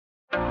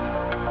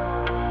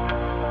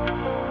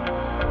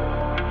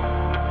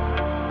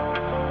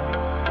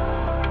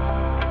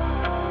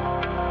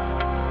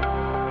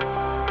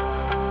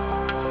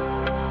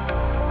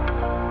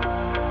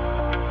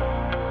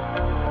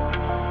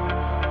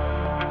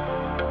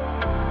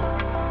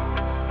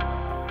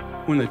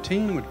when the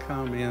team would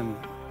come in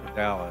to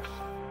Dallas,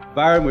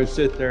 Byron would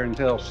sit there and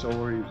tell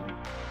stories. And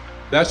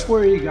that's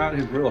where he got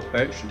his real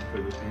affection for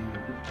the team.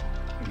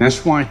 And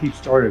that's why he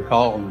started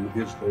calling them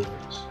his boys.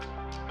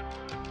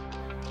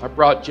 I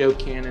brought Joe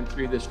Cannon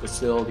through this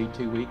facility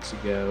 2 weeks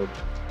ago.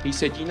 He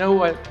said, you know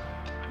what?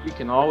 You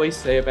can always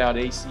say about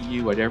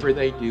ACU, whatever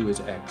they do is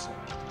excellent.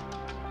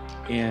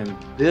 And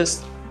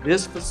this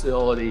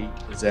facility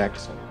is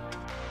excellent.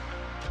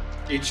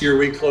 Each year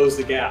we close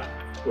the gap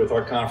with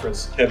our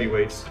conference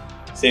heavyweights,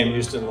 Sam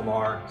Houston,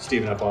 Lamar,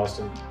 Stephen F.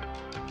 Austin.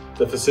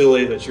 The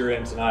facility that you're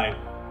in tonight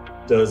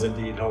does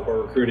indeed help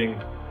our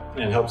recruiting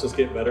and helps us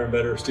get better and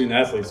better student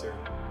athletes here.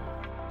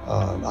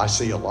 I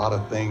see a lot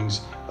of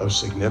things of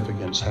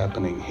significance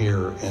happening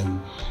here, and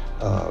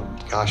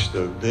gosh,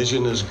 the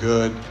vision is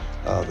good,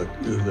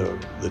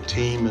 the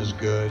team is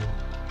good,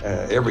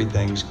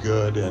 everything's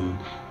good, and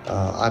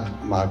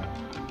my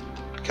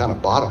kind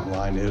of bottom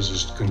line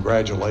is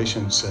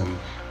congratulations, and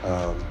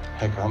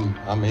heck,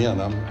 I'm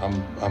in.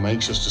 I'm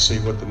anxious to see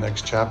what the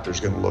next chapter is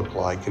going to look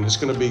like, and it's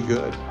going to be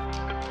good.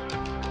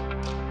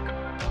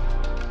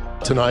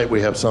 Tonight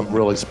we have something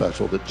really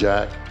special that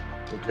Jack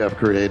and Jeff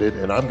created,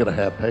 and I'm going to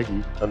have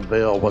Peggy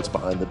unveil what's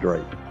behind the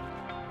drape.